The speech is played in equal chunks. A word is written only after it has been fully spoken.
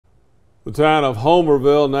The town of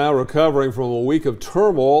Homerville now recovering from a week of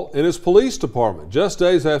turmoil in its police department. Just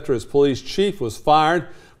days after its police chief was fired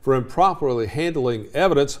for improperly handling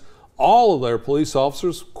evidence, all of their police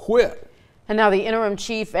officers quit. And now the interim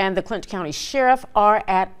chief and the Clinton County Sheriff are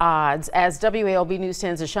at odds. As WALB News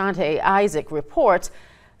 10's Ashante Isaac reports,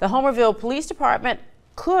 the Homerville Police Department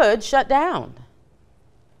could shut down.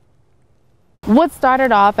 What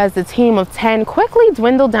started off as a team of 10 quickly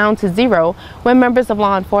dwindled down to 0 when members of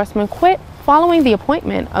law enforcement quit following the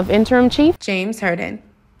appointment of interim chief James Herndon.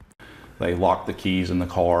 They locked the keys in the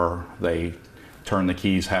car, they turned the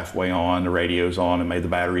keys halfway on, the radio's on, and made the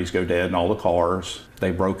batteries go dead in all the cars.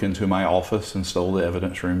 They broke into my office and stole the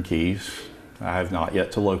evidence room keys. I have not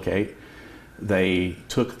yet to locate. They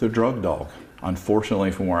took the drug dog.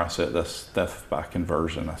 Unfortunately, from where I sit, that's theft by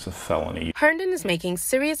conversion. That's a felony. Herndon is making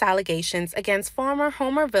serious allegations against former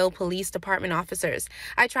Homerville Police Department officers.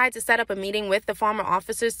 I tried to set up a meeting with the former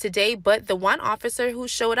officers today, but the one officer who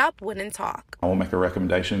showed up wouldn't talk. I will make a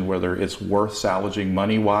recommendation whether it's worth salvaging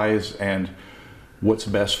money-wise and what's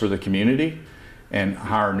best for the community and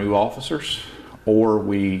hire new officers, or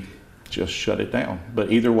we just shut it down.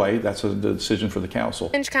 But either way, that's a decision for the council.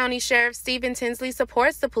 Clinton County Sheriff Stephen Tinsley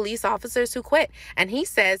supports the police officers who quit, and he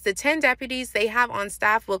says the 10 deputies they have on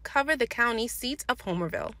staff will cover the county seat of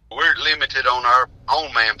Homerville. We're limited on our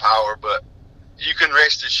own manpower, but you can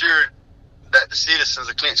rest assured that the citizens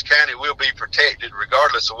of Clinton County will be protected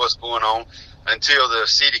regardless of what's going on until the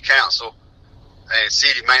city council and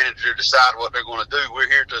city manager decide what they're going to do. We're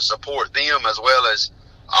here to support them as well as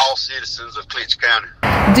all citizens of Clinton County.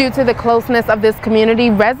 Due to the closeness of this community,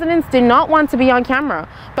 residents did not want to be on camera,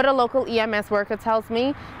 but a local EMS worker tells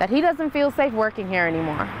me that he doesn't feel safe working here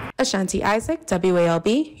anymore. Ashante Isaac,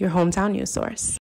 WALB, your hometown news source.